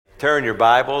Turn your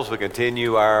Bibles. We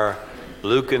continue our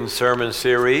Lucan sermon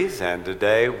series, and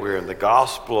today we're in the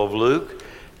Gospel of Luke,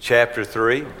 chapter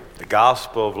 3. The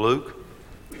Gospel of Luke,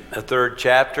 the third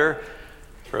chapter,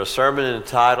 for a sermon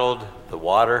entitled, "The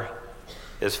Water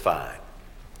is Fine."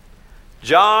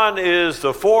 John is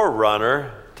the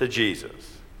forerunner to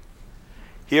Jesus.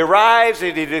 He arrives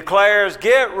and he declares,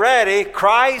 "Get ready,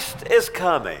 Christ is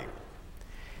coming."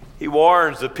 He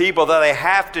warns the people that they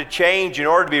have to change in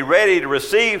order to be ready to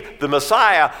receive the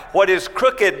Messiah. What is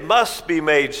crooked must be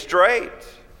made straight.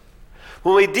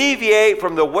 When we deviate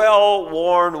from the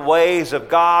well-worn ways of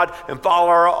God and follow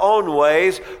our own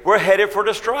ways, we're headed for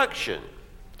destruction.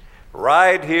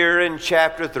 Right here in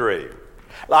chapter 3,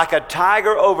 like a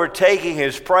tiger overtaking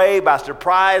his prey by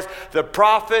surprise, the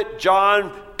prophet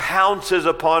John pounces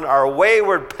upon our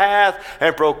wayward path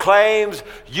and proclaims,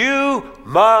 "You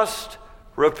must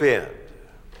repent."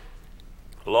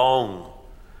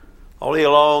 Only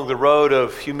along the road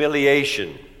of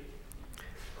humiliation,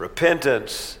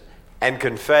 repentance, and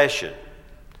confession,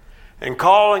 and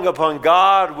calling upon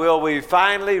God will we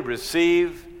finally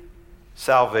receive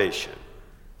salvation.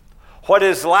 What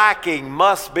is lacking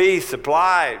must be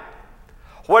supplied.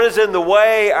 What is in the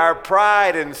way, our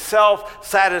pride and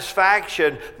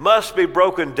self-satisfaction, must be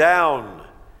broken down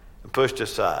and pushed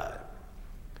aside.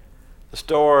 The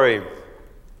story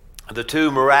of the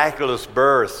two miraculous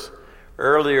births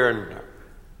earlier in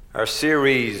our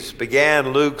series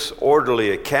began Luke's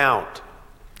orderly account.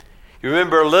 You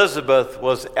remember Elizabeth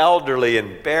was elderly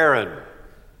and barren.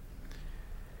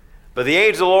 But the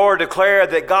angel of the Lord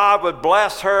declared that God would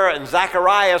bless her and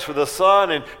Zacharias with a son,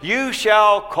 and you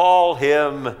shall call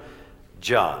him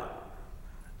John.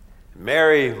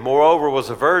 Mary, moreover, was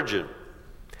a virgin.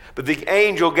 But the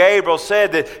angel Gabriel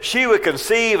said that she would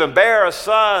conceive and bear a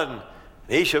son,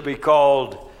 and he shall be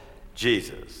called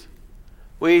Jesus.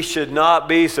 We should not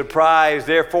be surprised,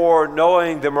 therefore,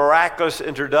 knowing the miraculous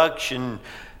introduction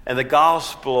and the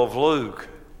Gospel of Luke.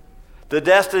 The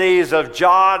destinies of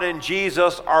John and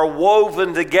Jesus are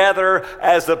woven together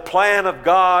as the plan of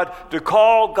God to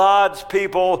call God's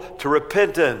people to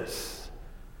repentance,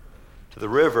 to the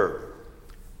river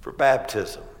for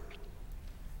baptism.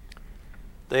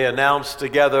 They announced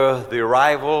together the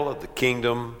arrival of the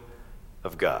kingdom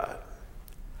of God.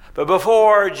 But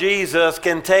before Jesus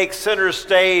can take center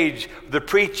stage with the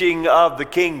preaching of the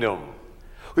kingdom,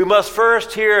 we must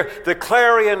first hear the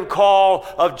clarion call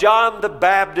of John the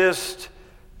Baptist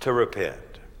to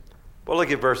repent. Well,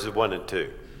 look at verses 1 and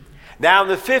 2. Now in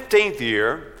the 15th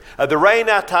year of the reign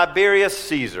of Tiberius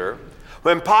Caesar,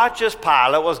 when Pontius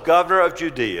Pilate was governor of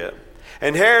Judea,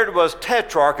 and Herod was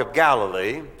tetrarch of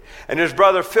Galilee, and his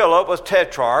brother Philip was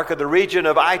tetrarch of the region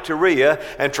of Iturea,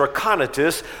 and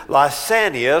Trachonitis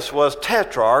Lysanias was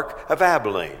tetrarch of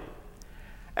Abilene.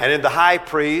 And in the high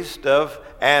priest of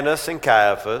Annas and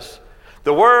Caiaphas,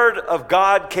 the word of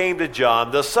God came to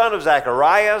John, the son of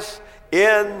Zacharias,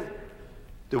 in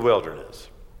the wilderness.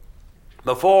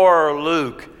 Before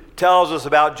Luke tells us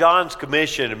about John's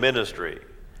commission and ministry,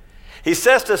 he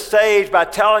sets the stage by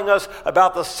telling us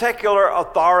about the secular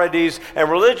authorities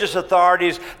and religious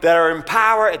authorities that are in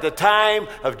power at the time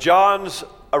of John's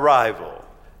arrival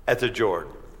at the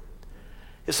Jordan.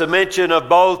 It's a mention of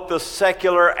both the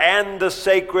secular and the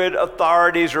sacred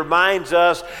authorities reminds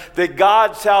us that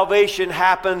God's salvation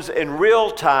happens in real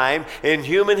time in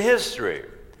human history.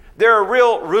 There are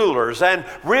real rulers and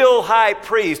real high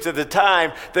priests at the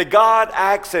time that God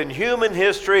acts in human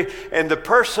history in the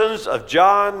persons of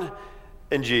John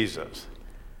and Jesus.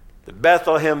 The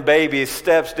Bethlehem baby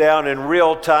steps down in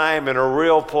real time in a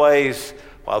real place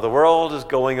while the world is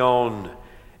going on.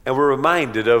 And we're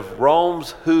reminded of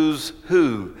Rome's who's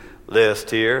who list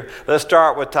here. Let's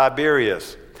start with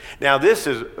Tiberius. Now this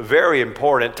is very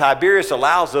important. Tiberius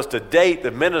allows us to date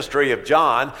the ministry of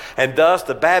John and thus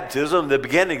the baptism, the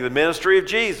beginning of the ministry of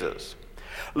Jesus.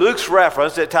 Luke's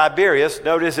reference at Tiberius,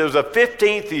 notice it was the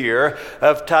 15th year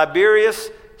of Tiberius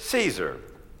Caesar.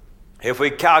 If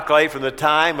we calculate from the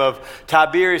time of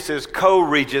Tiberius'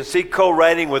 co-regency,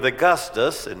 co-reigning with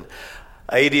Augustus in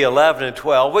AD 11 and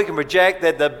 12, we can project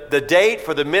that the date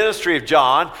for the ministry of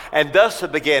John, and thus the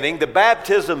beginning, the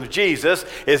baptism of Jesus,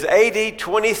 is AD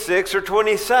 26 or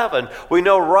 27. We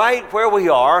know right where we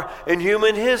are in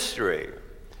human history.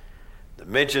 The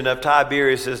mention of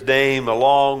Tiberius' name,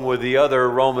 along with the other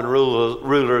Roman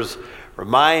rulers,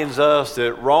 reminds us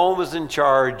that Rome is in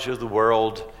charge of the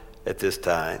world at this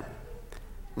time.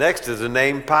 Next is the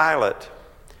name Pilate.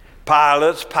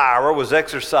 Pilate's power was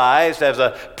exercised as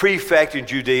a prefect in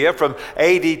Judea from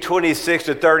AD 26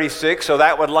 to 36, so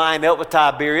that would line up with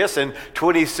Tiberius in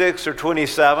 26 or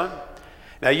 27.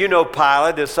 Now, you know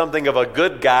Pilate is something of a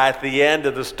good guy at the end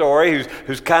of the story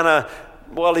who's kind of,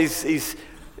 well, he's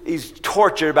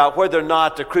tortured about whether or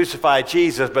not to crucify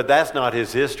Jesus, but that's not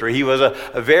his history. He was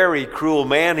a very cruel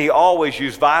man. He always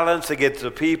used violence against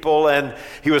the people, and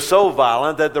he was so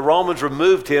violent that the Romans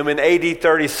removed him in AD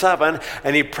 37,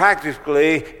 and he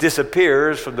practically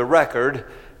disappears from the record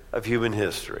of human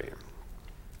history.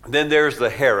 Then there's the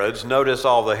Herods. Notice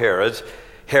all the Herods.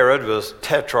 Herod was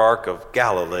tetrarch of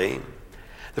Galilee.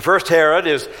 The first Herod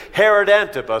is Herod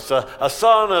Antipas, a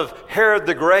son of Herod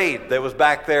the Great that was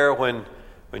back there when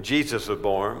Jesus was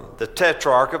born, the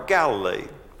tetrarch of Galilee.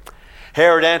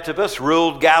 Herod Antipas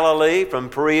ruled Galilee from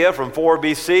Perea from 4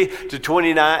 BC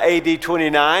to AD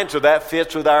 29, so that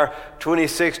fits with our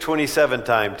 26-27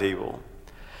 timetable.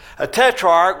 A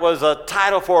tetrarch was a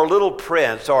title for a little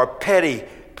prince or a petty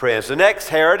prince. The next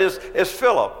Herod is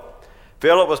Philip.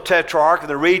 Philip was tetrarch in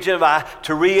the region of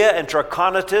Iturea and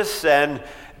Trachonitis, and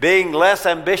being less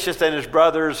ambitious than his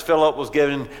brothers, Philip was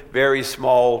given very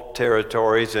small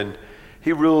territories, and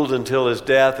he ruled until his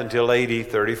death, until AD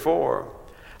 34.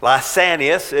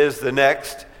 Lysanias is the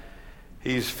next.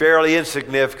 He's fairly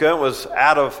insignificant, was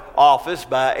out of office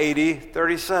by AD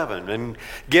 37. And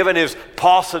given his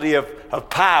paucity of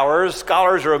powers,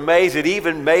 scholars are amazed it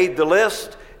even made the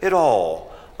list at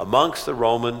all amongst the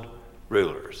Roman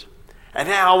rulers. And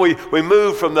now we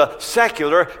move from the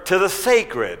secular to the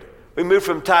sacred. We move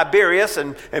from Tiberius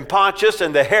and Pontius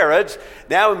and the Herods.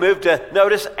 Now we move to,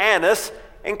 notice, Annas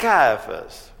and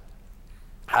Caiaphas.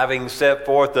 Having set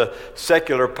forth the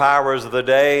secular powers of the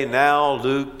day, now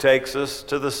Luke takes us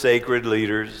to the sacred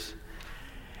leaders.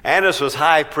 Annas was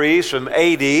high priest from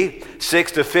AD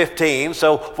 6 to 15,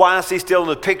 so why is he still in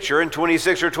the picture in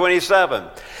 26 or 27?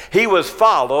 He was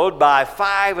followed by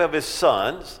 5 of his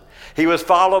sons. He was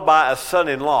followed by a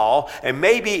son-in-law and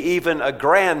maybe even a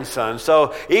grandson.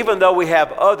 So even though we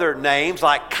have other names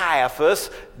like Caiaphas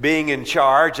being in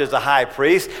charge as a high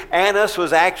priest, Annas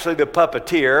was actually the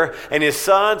puppeteer, and his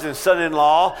sons and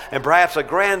son-in-law and perhaps a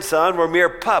grandson were mere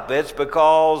puppets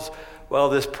because, well,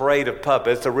 this parade of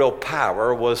puppets, the real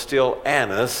power was still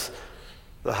Annas,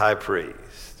 the high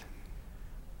priest.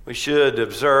 We should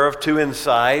observe 2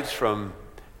 insights from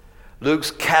Luke's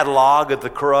catalog of the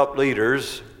corrupt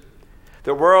leaders.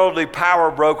 The worldly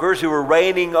power brokers who were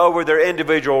reigning over their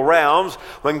individual realms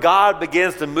when God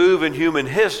begins to move in human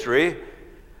history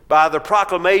by the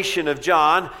proclamation of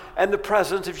John and the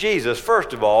presence of Jesus.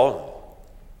 First of all,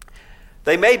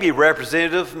 they may be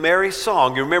representative of Mary's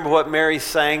song. You remember what Mary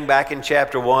sang back in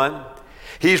chapter 1?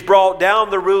 He's brought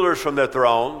down the rulers from their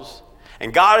thrones,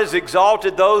 and God has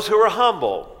exalted those who are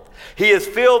humble. He has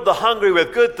filled the hungry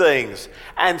with good things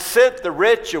and sent the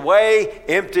rich away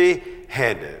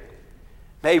empty-handed.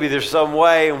 Maybe there's some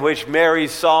way in which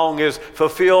Mary's song is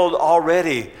fulfilled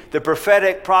already, the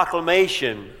prophetic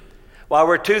proclamation. While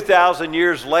we're 2,000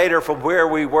 years later from where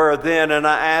we were then, and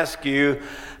I ask you,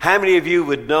 how many of you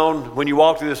would known when you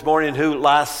walked through this morning who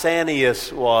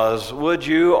Lysanias was? Would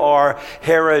you? Or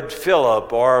Herod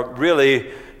Philip, or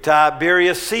really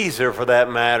Tiberius Caesar for that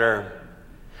matter?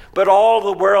 But all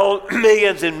the world,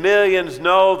 millions and millions,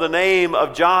 know the name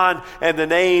of John and the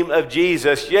name of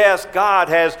Jesus. Yes, God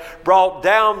has brought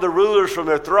down the rulers from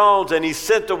their thrones, and He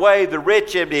sent away the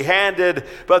rich empty-handed,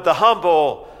 but the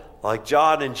humble, like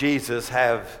John and Jesus,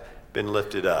 have been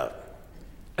lifted up.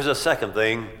 There's a second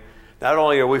thing. Not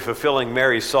only are we fulfilling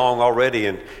Mary's song already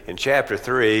in chapter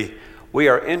 3, we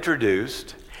are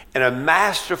introduced in a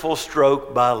masterful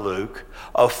stroke by Luke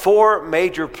of 4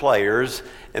 major players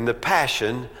in the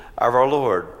passion of our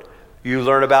Lord. You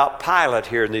learn about Pilate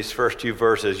here in these first 2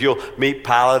 verses. You'll meet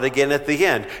Pilate again at the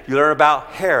end. You learn about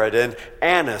Herod and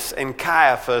Annas and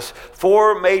Caiaphas,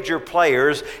 4 major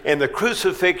players in the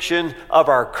crucifixion of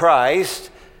our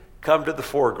Christ, come to the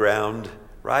foreground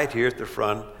right here at the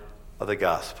front of the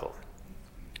gospel.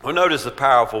 Well, notice the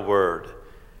powerful word.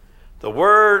 The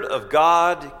word of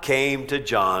God came to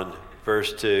John,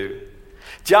 verse 2.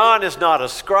 John is not a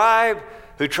scribe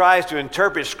who tries to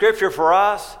interpret Scripture for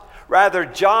us. Rather,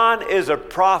 John is a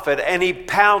prophet, and he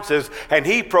pounces, and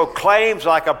he proclaims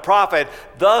like a prophet,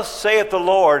 "Thus saith the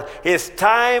Lord, it's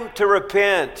time to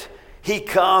repent." He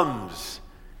comes.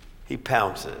 He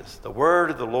pounces. The word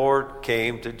of the Lord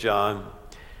came to John.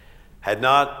 Had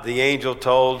not the angel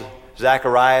told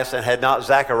Zacharias, and had not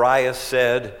Zacharias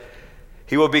said,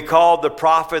 "He will be called the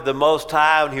prophet of the Most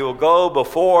High, and he will go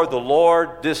before the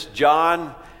Lord," this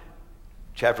John,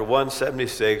 chapter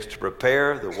 176, to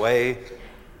prepare the way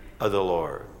of the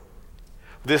Lord.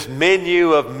 This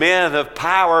menu of men of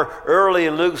power early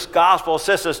in Luke's gospel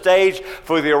sets the stage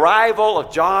for the arrival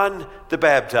of John the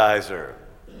Baptizer.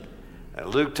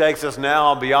 And Luke takes us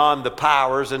now beyond the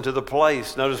powers into the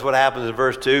place. Notice what happens in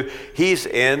verse 2. He's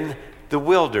in the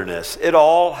wilderness. It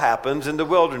all happens in the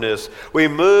wilderness. We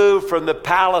move from the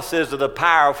palaces of the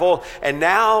powerful, and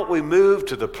now we move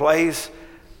to the place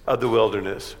of the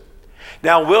wilderness.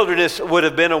 Now, wilderness would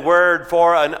have been a word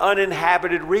for an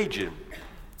uninhabited region.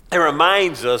 It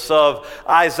reminds us of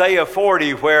Isaiah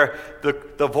 40, where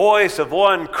the voice of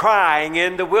one crying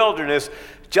in the wilderness.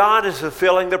 John is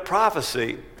fulfilling the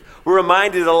prophecy. We're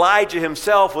reminded Elijah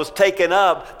himself was taken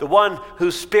up, the one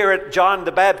whose spirit John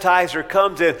the Baptizer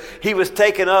comes in. He was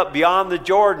taken up beyond the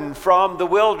Jordan from the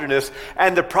wilderness.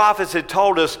 And the prophets had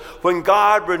told us when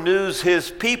God renews his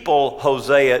people,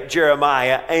 Hosea,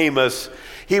 Jeremiah, Amos,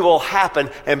 he will happen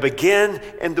and begin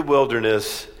in the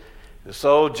wilderness. And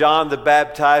so John the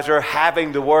Baptizer,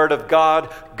 having the word of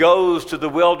God, goes to the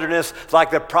wilderness, like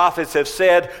the prophets have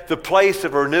said, the place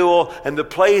of renewal and the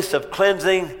place of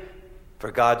cleansing for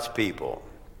God's people.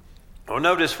 Well,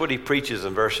 notice what he preaches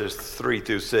in verses 3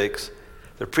 through 6,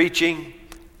 the preaching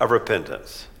of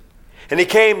repentance. And he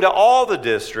came to all the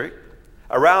district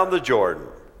around the Jordan,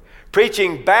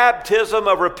 preaching baptism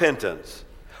of repentance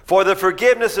for the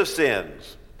forgiveness of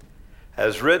sins,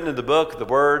 as written in the book of the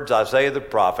words Isaiah the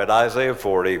prophet, Isaiah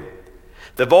 40.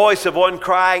 The voice of one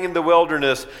crying in the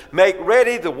wilderness, make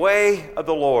ready the way of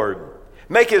the Lord.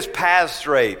 Make his paths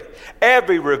straight.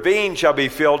 Every ravine shall be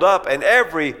filled up, and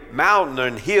every mountain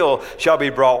and hill shall be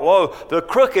brought low. The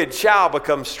crooked shall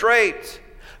become straight.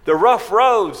 The rough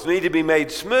roads need to be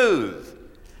made smooth.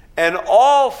 And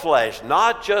all flesh,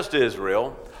 not just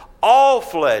Israel, all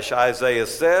flesh, Isaiah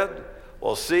said,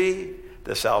 will see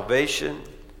the salvation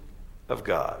of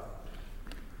God.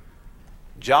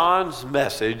 John's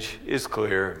message is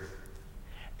clear.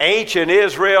 Ancient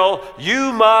Israel,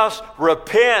 you must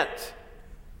repent.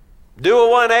 Do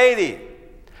a 180.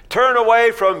 Turn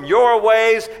away from your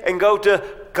ways and go to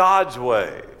God's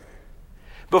way.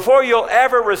 Before you'll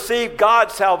ever receive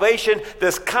God's salvation,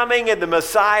 this coming in the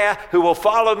Messiah who will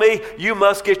follow me, you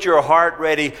must get your heart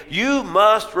ready. You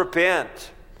must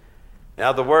repent.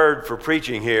 Now, the word for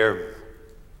preaching here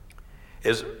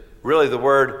is really the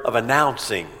word of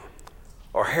announcing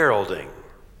or heralding.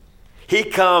 He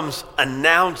comes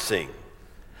announcing.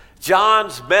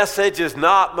 John's message is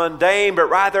not mundane, but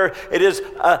rather it is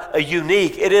a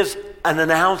unique, it is an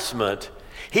announcement.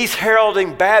 He's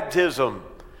heralding baptism,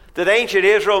 that ancient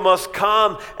Israel must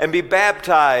come and be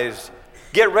baptized.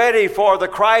 Get ready, for the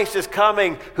Christ is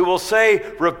coming, who will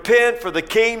say, repent, for the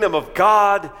kingdom of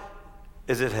God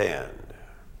is at hand.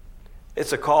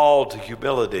 It's a call to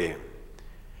humility.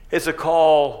 It's a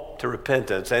call to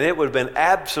repentance, and it would have been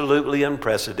absolutely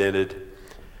unprecedented.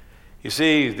 You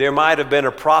see, there might have been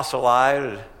a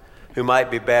proselyte who might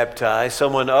be baptized,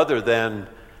 someone other than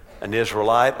an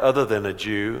Israelite, other than a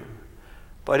Jew,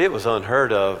 but it was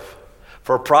unheard of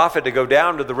for a prophet to go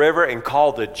down to the river and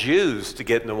call the Jews to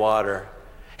get in the water.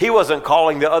 He wasn't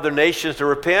calling the other nations to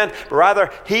repent, but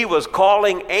rather he was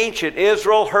calling ancient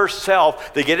Israel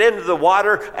herself to get into the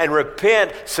water and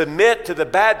repent, submit to the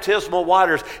baptismal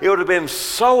waters. It would have been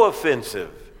so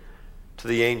offensive to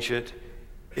the ancient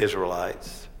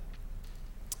Israelites.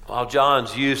 While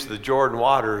John's use of the Jordan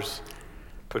waters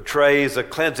portrays a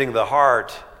cleansing of the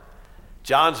heart,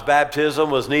 John's baptism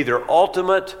was neither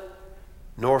ultimate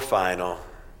nor final.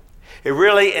 It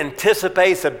really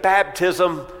anticipates a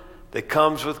baptism that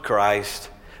comes with Christ,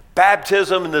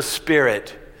 baptism in the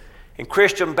Spirit. And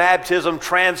Christian baptism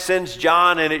transcends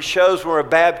John, and it shows when we're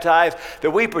baptized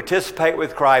that we participate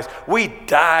with Christ. We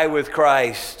die with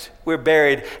Christ. We're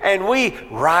buried, and we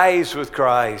rise with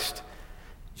Christ.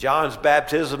 John's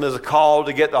baptism is a call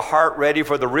to get the heart ready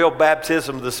for the real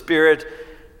baptism of the Spirit,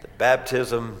 the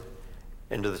baptism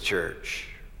into the church.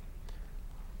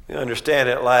 We understand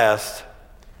at last,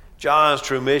 John's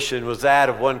true mission was that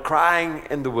of one crying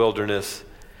in the wilderness,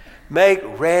 make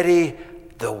ready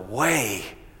the way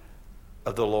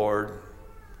of the Lord.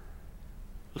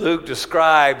 Luke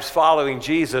describes following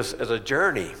Jesus as a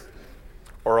journey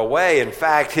or a way. In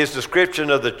fact, his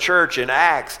description of the church in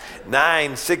Acts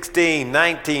 9, 16,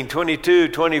 19, 22,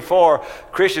 24,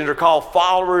 Christians are called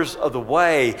followers of the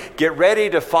way. Get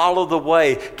ready to follow the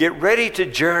way. Get ready to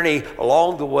journey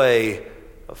along the way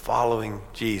of following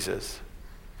Jesus.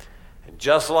 And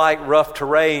just like rough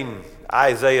terrain,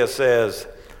 Isaiah says,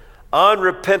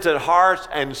 unrepentant hearts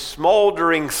and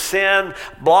smoldering sin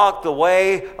block the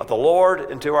way of the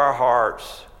Lord into our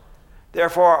hearts.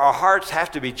 Therefore, our hearts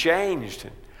have to be changed.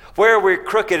 Where we're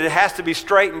crooked, it has to be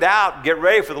straightened out, get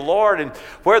ready for the Lord. And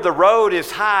where the road is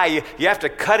high, you have to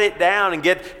cut it down and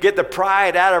get the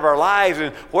pride out of our lives.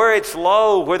 And where it's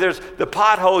low, where there's the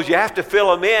potholes, you have to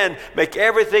fill them in, make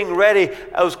everything ready.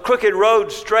 Those crooked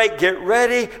roads straight, get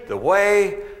ready, the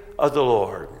way of the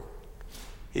Lord.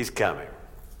 He's coming.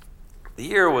 The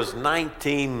year was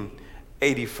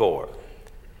 1984.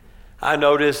 I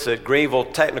noticed at Greenville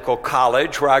Technical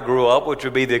College, where I grew up, which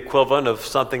would be the equivalent of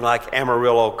something like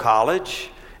Amarillo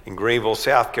College in Greenville,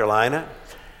 South Carolina,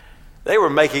 they were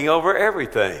making over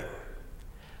everything.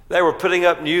 They were putting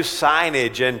up new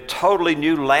signage and totally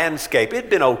new landscape. It'd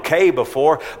been okay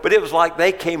before, but it was like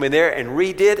they came in there and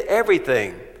redid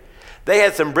everything. They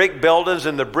had some brick buildings,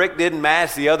 and the brick didn't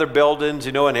match the other buildings,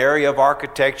 an area of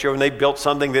architecture, and they built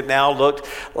something that now looked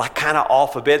like kind of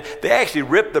off a bit. They actually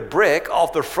ripped the brick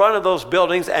off the front of those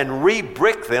buildings and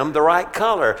re-bricked them the right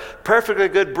color. Perfectly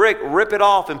good brick, rip it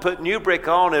off and put new brick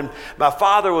on. And my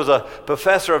father was a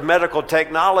professor of medical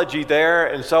technology there,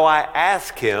 and so I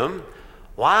asked him,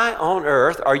 why on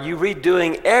earth are you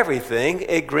redoing everything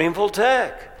at Greenville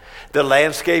Tech? The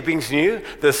landscaping's new,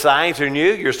 the signs are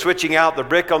new, you're switching out the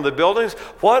brick on the buildings.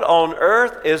 What on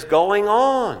earth is going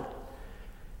on?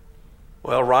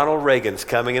 Well, Ronald Reagan's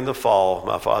coming in the fall,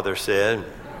 my father said.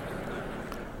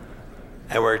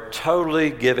 And we're totally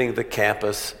giving the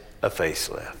campus a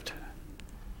facelift.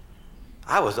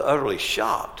 I was utterly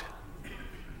shocked.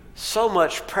 So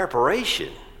much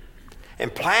preparation.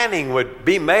 And planning would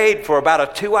be made for about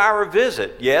a 2-hour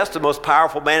visit. Yes, the most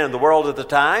powerful man in the world at the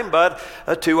time, but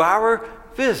a 2-hour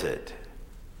visit.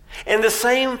 In the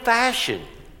same fashion,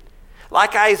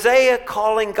 like Isaiah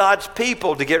calling God's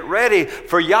people to get ready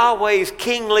for Yahweh's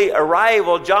kingly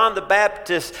arrival, John the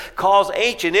Baptist calls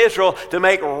ancient Israel to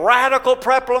make radical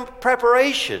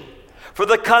preparation for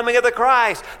the coming of the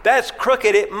Christ. That's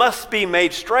crooked, it must be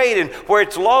made straight. And where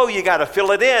it's low, you got to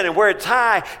fill it in. And where it's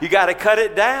high, you got to cut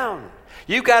it down.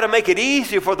 You've got to make it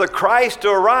easy for the Christ to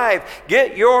arrive.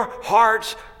 Get your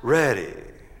hearts ready.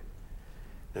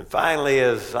 And finally,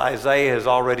 as Isaiah has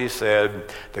already said,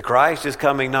 the Christ is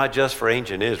coming not just for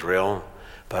ancient Israel,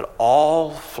 but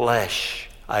all flesh,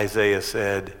 Isaiah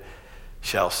said,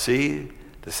 shall see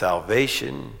the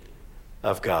salvation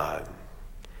of God.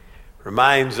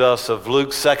 Reminds us of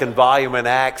Luke's second volume in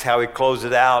Acts, how he closed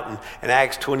it out in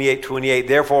Acts 28:28.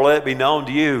 Therefore, let it be known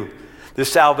to you, the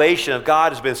salvation of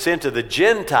God has been sent to the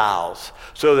Gentiles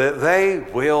so that they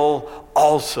will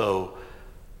also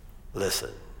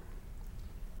listen.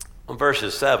 On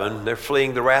verses 7, they're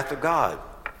fleeing the wrath of God.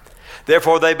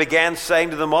 Therefore they began saying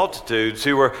to the multitudes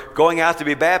who were going out to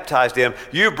be baptized in him,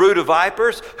 you brood of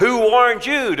vipers, who warned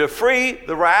you to flee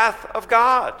the wrath of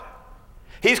God?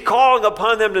 He's calling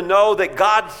upon them to know that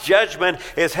God's judgment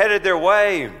is headed their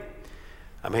way.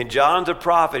 John the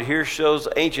prophet here shows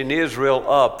ancient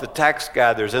Israel up. The tax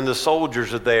gatherers and the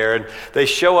soldiers are there, and they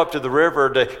show up to the river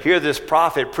to hear this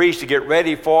prophet preach to get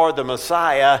ready for the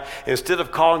Messiah. Instead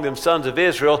of calling them sons of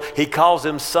Israel, he calls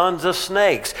them sons of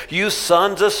snakes. You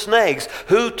sons of snakes,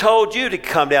 who told you to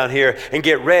come down here and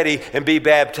get ready and be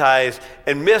baptized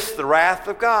and miss the wrath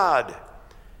of God?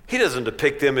 He doesn't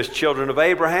depict them as children of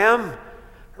Abraham.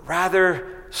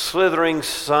 Rather, slithering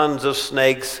sons of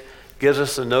snakes gives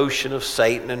us the notion of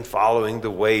Satan and following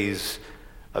the ways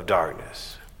of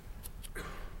darkness.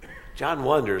 John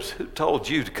wonders, who told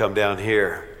you to come down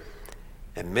here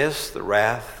and miss the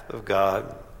wrath of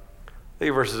God? Look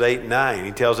at verses 8 and 9.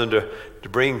 He tells them to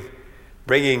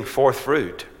bringing forth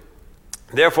fruit.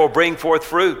 Therefore bring forth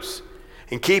fruits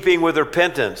in keeping with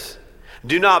repentance.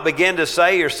 Do not begin to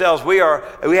say yourselves, we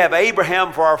have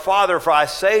Abraham for our father, for I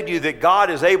say to you that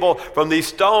God is able from these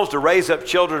stones to raise up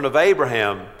children of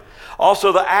Abraham.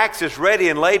 Also the axe is ready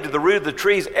and laid to the root of the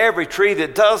trees. Every tree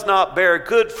that does not bear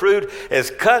good fruit is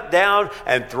cut down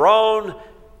and thrown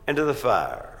into the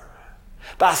fire.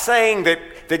 By saying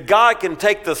that God can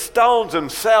take the stones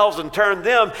themselves and turn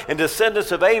them into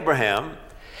descendants of Abraham,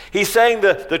 he's saying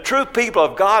that the true people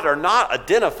of God are not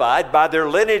identified by their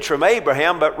lineage from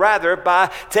Abraham, but rather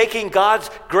by taking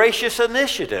God's gracious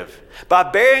initiative, by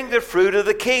bearing the fruit of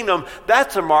the kingdom.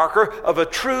 That's a marker of a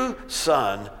true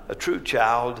son, a true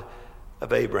child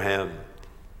of Abraham.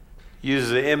 Uses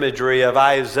the imagery of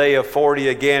Isaiah 40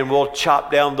 again. We'll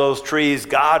chop down those trees.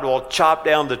 God will chop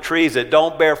down the trees that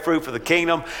don't bear fruit for the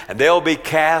kingdom, and they'll be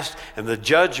cast in the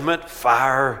judgment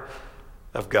fire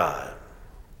of God.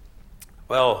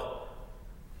 Well,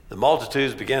 the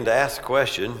multitudes began to ask the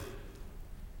question,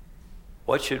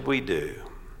 what should we do?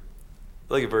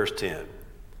 Look at verse 10.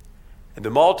 And the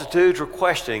multitudes were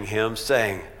questioning him,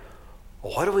 saying,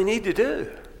 well, what do we need to do?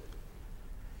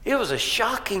 It was a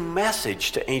shocking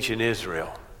message to ancient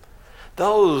Israel.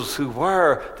 those who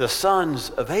were the sons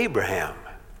of Abraham.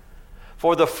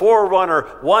 For the forerunner,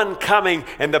 one coming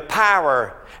in the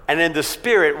power and in the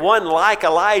spirit, one like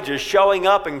Elijah showing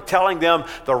up and telling them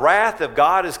the wrath of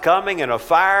God is coming in a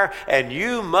fire and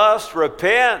you must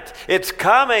repent. It's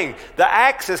coming. The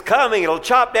axe is coming. It'll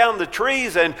chop down the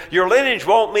trees and your lineage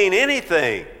won't mean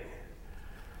anything.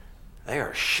 They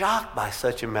are shocked by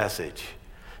such a message.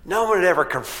 No one had ever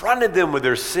confronted them with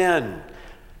their sin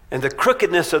and the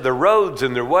crookedness of the roads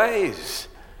and their ways.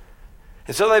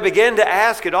 And so they begin to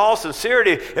ask in all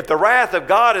sincerity, if the wrath of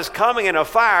God is coming in a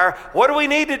fire, what do we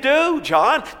need to do,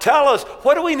 John? Tell us,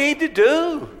 what do we need to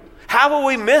do? How will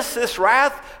we miss this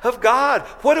wrath of God?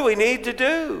 What do we need to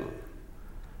do?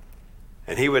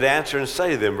 And he would answer and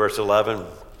say to them, verse 11,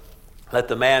 let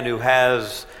the man who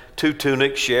has 2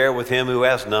 tunics share with him who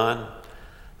has none.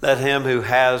 Let him who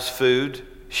has food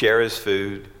share his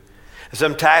food.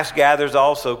 Some tax gatherers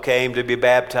also came to be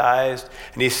baptized,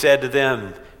 and he said to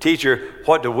them, Teacher,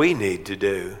 what do we need to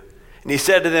do? And he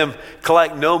said to them,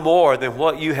 collect no more than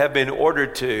what you have been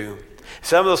ordered to.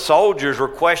 Some of the soldiers were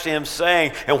questioning him,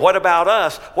 saying, and what about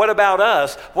us? What about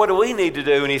us? What do we need to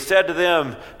do? And he said to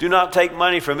them, do not take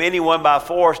money from anyone by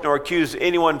force, nor accuse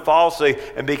anyone falsely,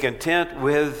 and be content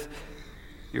with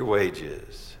your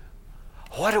wages.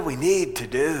 What do we need to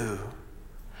do?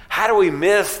 How do we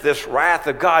miss this wrath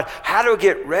of God? How do we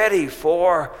get ready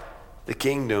for the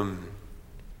kingdom?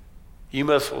 You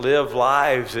must live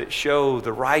lives that show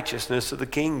the righteousness of the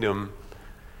kingdom.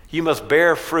 You must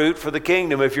bear fruit for the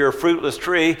kingdom. If you're a fruitless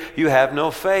tree, you have no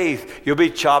faith. You'll be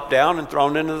chopped down and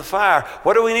thrown into the fire.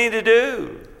 What do we need to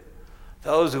do?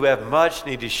 Those who have much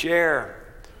need to share.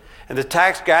 And the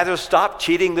tax gatherers stopped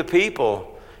cheating the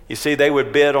people. You see, they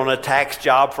would bid on a tax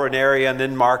job for an area and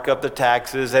then mark up the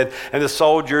taxes. And the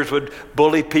soldiers would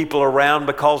bully people around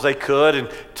because they could and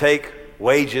take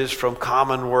wages from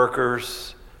common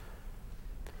workers.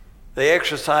 They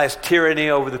exercised tyranny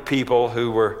over the people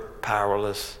who were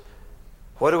powerless.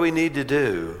 What do we need to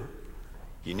do?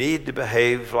 You need to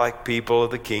behave like people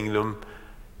of the kingdom.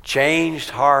 Changed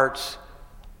hearts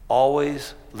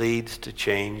always leads to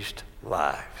changed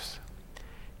lives.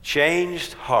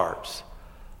 Changed hearts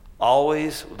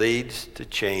always leads to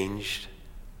changed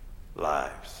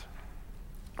lives.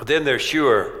 But then they're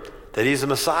sure that he's the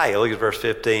Messiah. Look at verse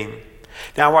 15.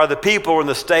 Now while the people were in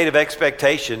the state of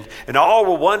expectation, and all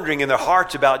were wondering in their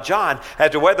hearts about John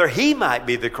as to whether he might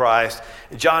be the Christ,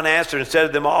 John answered and said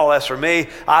to them all, as for me,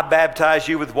 I baptize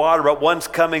you with water, but one's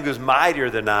coming who's mightier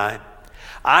than I.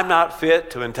 I'm not fit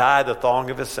to untie the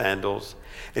thong of his sandals,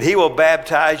 and he will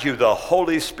baptize you with the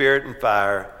Holy Spirit and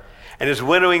fire. And his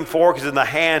winnowing fork is in the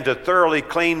hand to thoroughly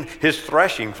clean his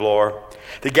threshing floor,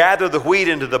 to gather the wheat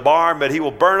into the barn, but he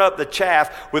will burn up the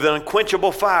chaff with an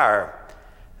unquenchable fire.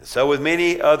 And so with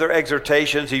many other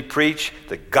exhortations, he preached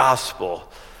the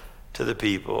gospel to the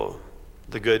people,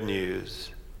 the good news.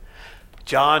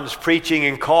 John's preaching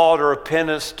and call to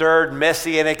repentance stirred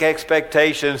messianic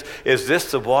expectations. Is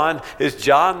this the one? Is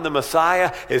John the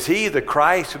Messiah? Is he the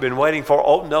Christ we've been waiting for?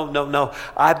 Oh, no.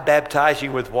 I'm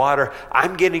baptizing you with water.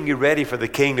 I'm getting you ready for the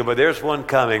kingdom, but there's one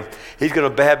coming. He's going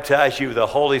to baptize you with the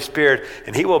Holy Spirit,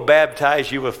 and he will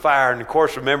baptize you with fire. And of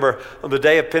course, remember, on the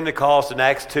day of Pentecost in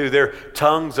Acts 2, there are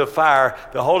tongues of fire.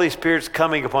 The Holy Spirit's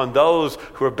coming upon those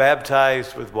who are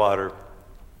baptized with water.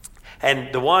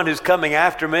 And the one who's coming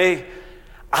after me,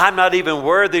 I'm not even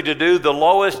worthy to do the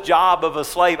lowest job of a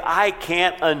slave. I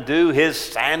can't undo his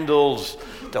sandals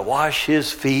to wash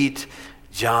his feet.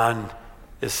 John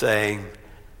is saying,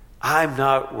 I'm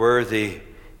not worthy.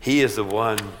 He is the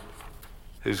one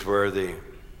who's worthy.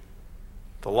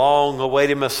 The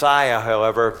long-awaited Messiah,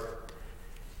 however,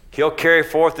 he'll carry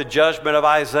forth the judgment of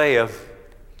Isaiah.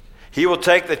 He will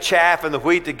take the chaff and the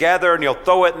wheat together, and he'll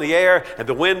throw it in the air, and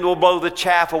the wind will blow the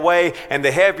chaff away, and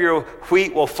the heavier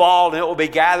wheat will fall, and it will be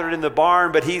gathered in the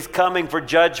barn, but he's coming for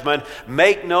judgment.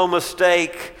 Make no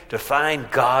mistake, to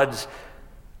find God's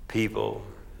people.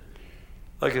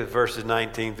 Look at verses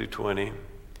 19 through 20.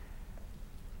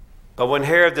 But when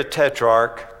Herod the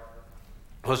Tetrarch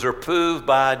was reproved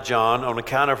by John on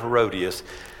account of Herodias,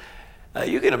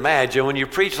 you can imagine when you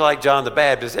preach like John the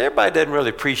Baptist, everybody doesn't really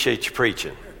appreciate you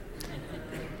preaching.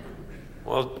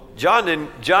 Well,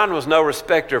 John was no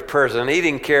respecter of person. He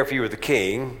didn't care if you were the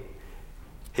king.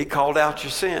 He called out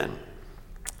your sin.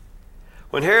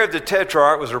 When Herod the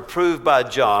Tetrarch was reproved by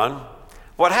John,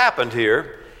 what happened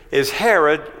here is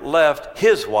Herod left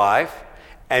his wife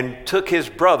and took his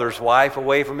brother's wife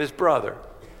away from his brother.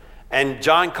 And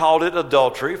John called it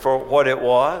adultery for what it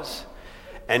was.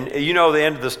 And you know the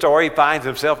end of the story. He finds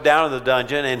himself down in the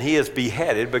dungeon, and he is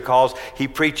beheaded because he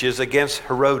preaches against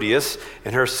Herodias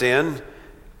and her sin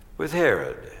with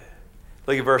Herod.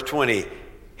 Look at verse 20.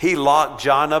 He locked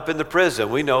John up in the prison.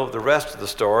 We know the rest of the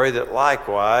story, that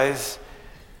likewise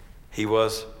he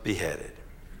was beheaded.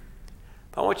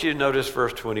 I want you to notice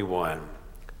verse 21.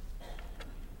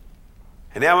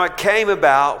 And now it came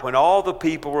about when all the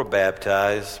people were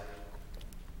baptized.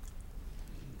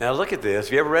 Now look at this.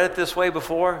 Have you ever read it this way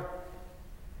before?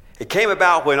 It came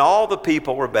about when all the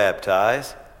people were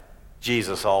baptized.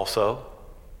 Jesus also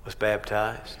was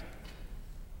baptized.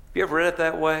 Have you ever read it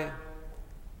that way?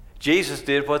 Jesus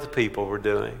did what the people were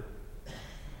doing.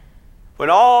 When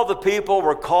all the people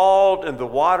were called in the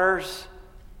waters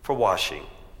for washing,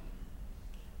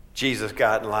 Jesus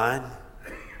got in line.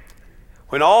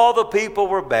 When all the people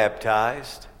were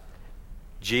baptized,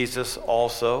 Jesus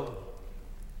also.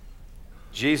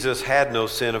 Jesus had no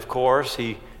sin, of course.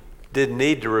 He didn't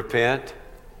need to repent,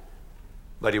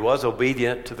 but he was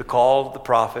obedient to the call of the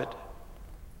prophet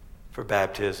for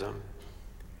baptism.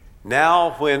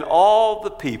 Now, when all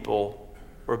the people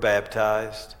were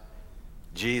baptized,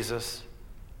 Jesus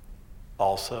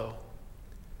also.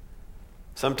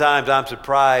 Sometimes I'm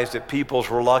surprised at people's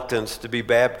reluctance to be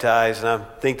baptized, and I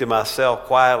think to myself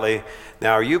quietly,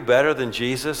 now are you better than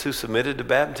Jesus who submitted to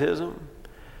baptism?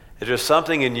 Is there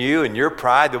something in you and your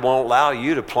pride that won't allow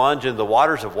you to plunge into the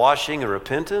waters of washing and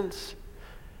repentance?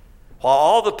 While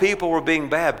all the people were being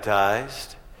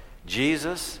baptized,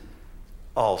 Jesus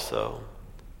also.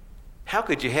 How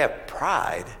could you have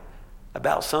pride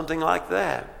about something like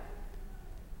that?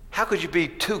 How could you be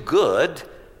too good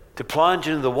to plunge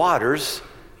into the waters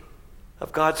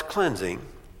of God's cleansing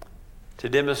to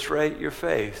demonstrate your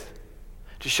faith,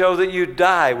 to show that you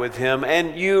die with him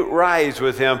and you rise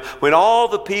with him? When all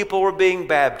the people were being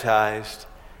baptized,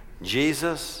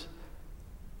 Jesus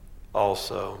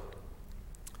also.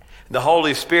 The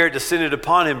Holy Spirit descended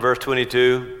upon him, verse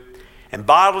 22, and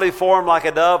bodily form like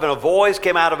a dove, and a voice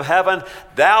came out of heaven,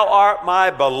 "Thou art my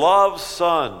beloved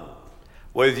Son.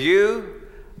 With you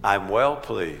I'm well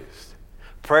pleased."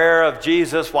 Prayer of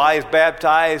Jesus while he's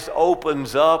baptized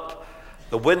opens up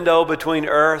the window between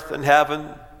earth and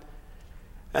heaven.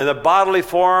 And the bodily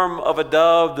form of a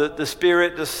dove, the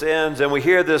Spirit descends, and we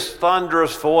hear this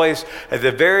thunderous voice at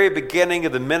the very beginning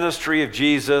of the ministry of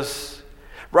Jesus.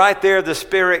 Right there, the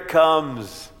Spirit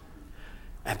comes,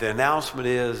 and the announcement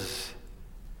is,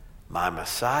 my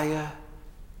Messiah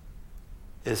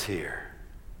is here.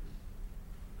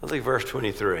 Look at verse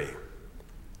 23.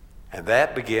 And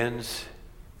that begins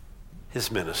his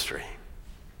ministry.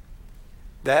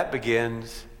 That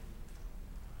begins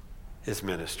his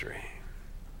ministry.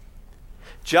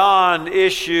 John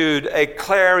issued a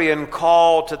clarion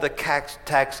call to the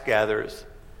tax gatherers.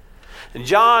 And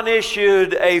John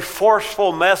issued a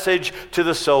forceful message to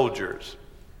the soldiers.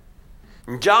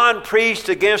 And John preached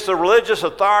against the religious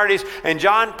authorities, and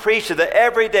John preached to the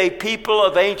everyday people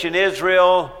of ancient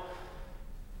Israel.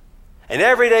 And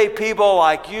everyday people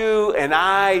like you and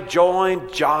I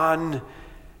joined John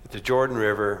at the Jordan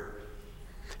River.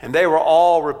 And they were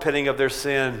all repenting of their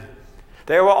sin.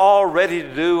 They were all ready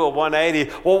to do a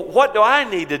 180. Well, what do I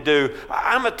need to do?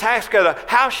 I'm a tax gatherer.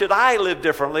 How should I live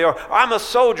differently? Or I'm a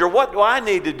soldier. What do I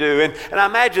need to do? And I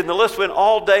imagine the list went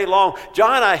all day long.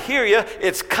 John, I hear you.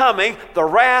 It's coming. The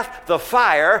wrath, the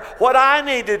fire. What I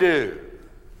need to do?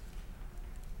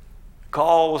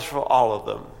 Call was for all of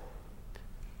them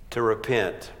to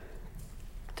repent,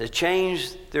 to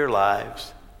change their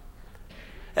lives.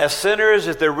 As sinners,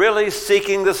 if they're really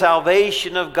seeking the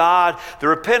salvation of God, the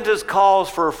repentance calls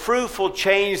for a fruitful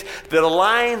change that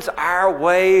aligns our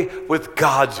way with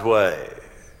God's way.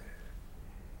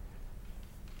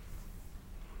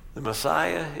 The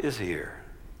Messiah is here,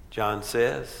 John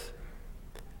says.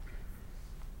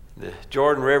 The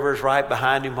Jordan River is right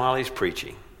behind him while he's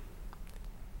preaching.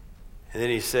 And then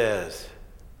he says,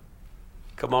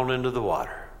 come on into the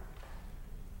water.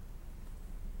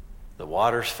 The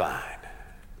water's fine.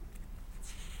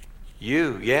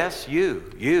 You, yes,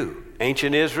 you,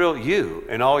 ancient Israel, you,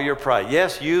 and all your pride.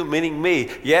 Yes, you, meaning me.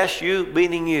 Yes, you,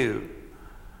 meaning you.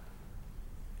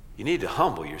 You need to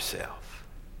humble yourself.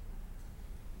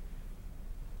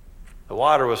 The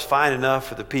water was fine enough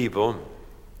for the people.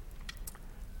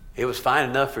 It was fine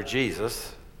enough for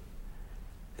Jesus.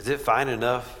 Is it fine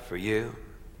enough for you?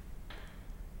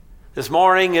 This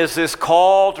morning is this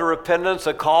call to repentance,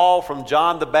 a call from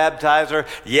John the Baptizer.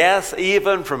 Yes,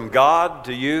 even from God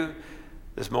to you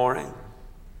this morning.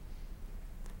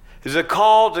 It's a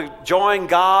call to join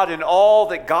God in all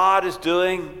that God is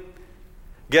doing,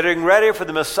 getting ready for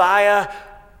the Messiah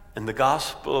and the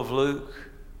Gospel of Luke.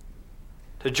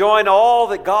 To join all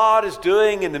that God is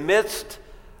doing in the midst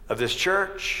of this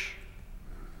church.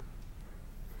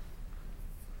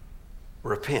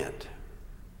 repent.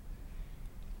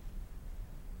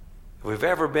 If we've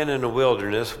ever been in the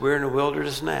wilderness, we're in the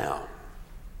wilderness now.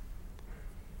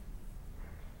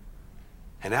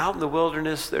 And out in the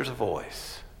wilderness, there's a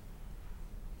voice.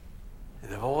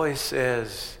 And the voice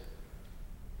says,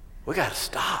 we got to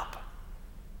stop.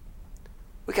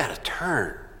 We got to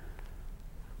turn.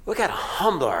 We got to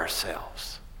humble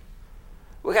ourselves.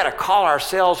 We got to call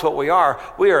ourselves what we are.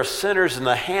 We are sinners in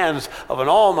the hands of an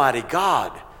almighty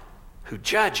God who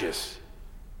judges.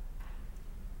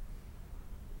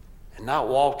 And not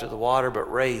walk to the water,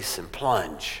 but race and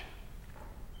plunge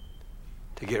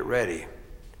to get ready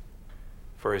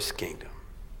for his kingdom.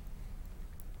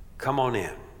 Come on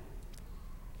in.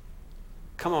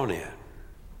 Come on in.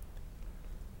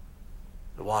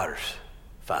 The water's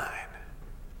fine.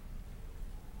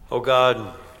 Oh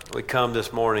God, we come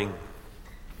this morning.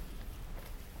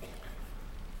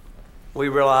 We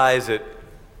realize that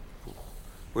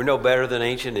we're no better than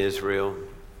ancient Israel.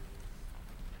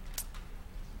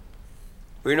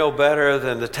 We're no better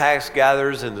than the tax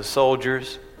gatherers and the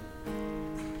soldiers.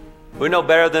 We're no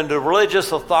better than the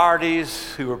religious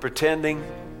authorities who were pretending.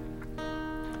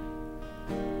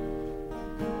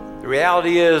 The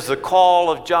reality is the call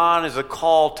of John is a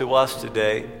call to us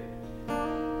today.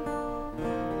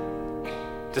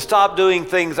 To stop doing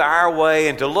things our way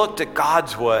and to look to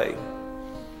God's way.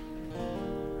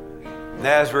 And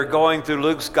as we're going through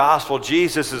Luke's gospel,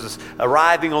 Jesus is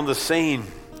arriving on the scene.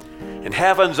 And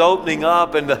heaven's opening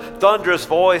up and the thunderous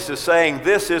voice is saying,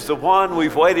 this is the one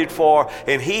we've waited for,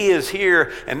 and he is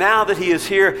here. And now that he is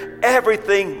here,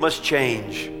 everything must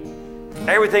change.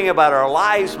 Everything about our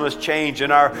lives must change,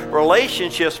 and our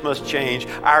relationships must change.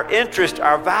 Our interests,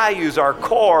 our values, our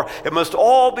core, it must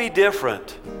all be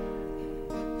different.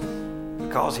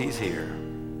 Because he's here.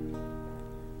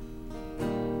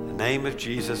 In the name of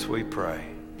Jesus we pray.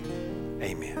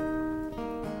 Amen.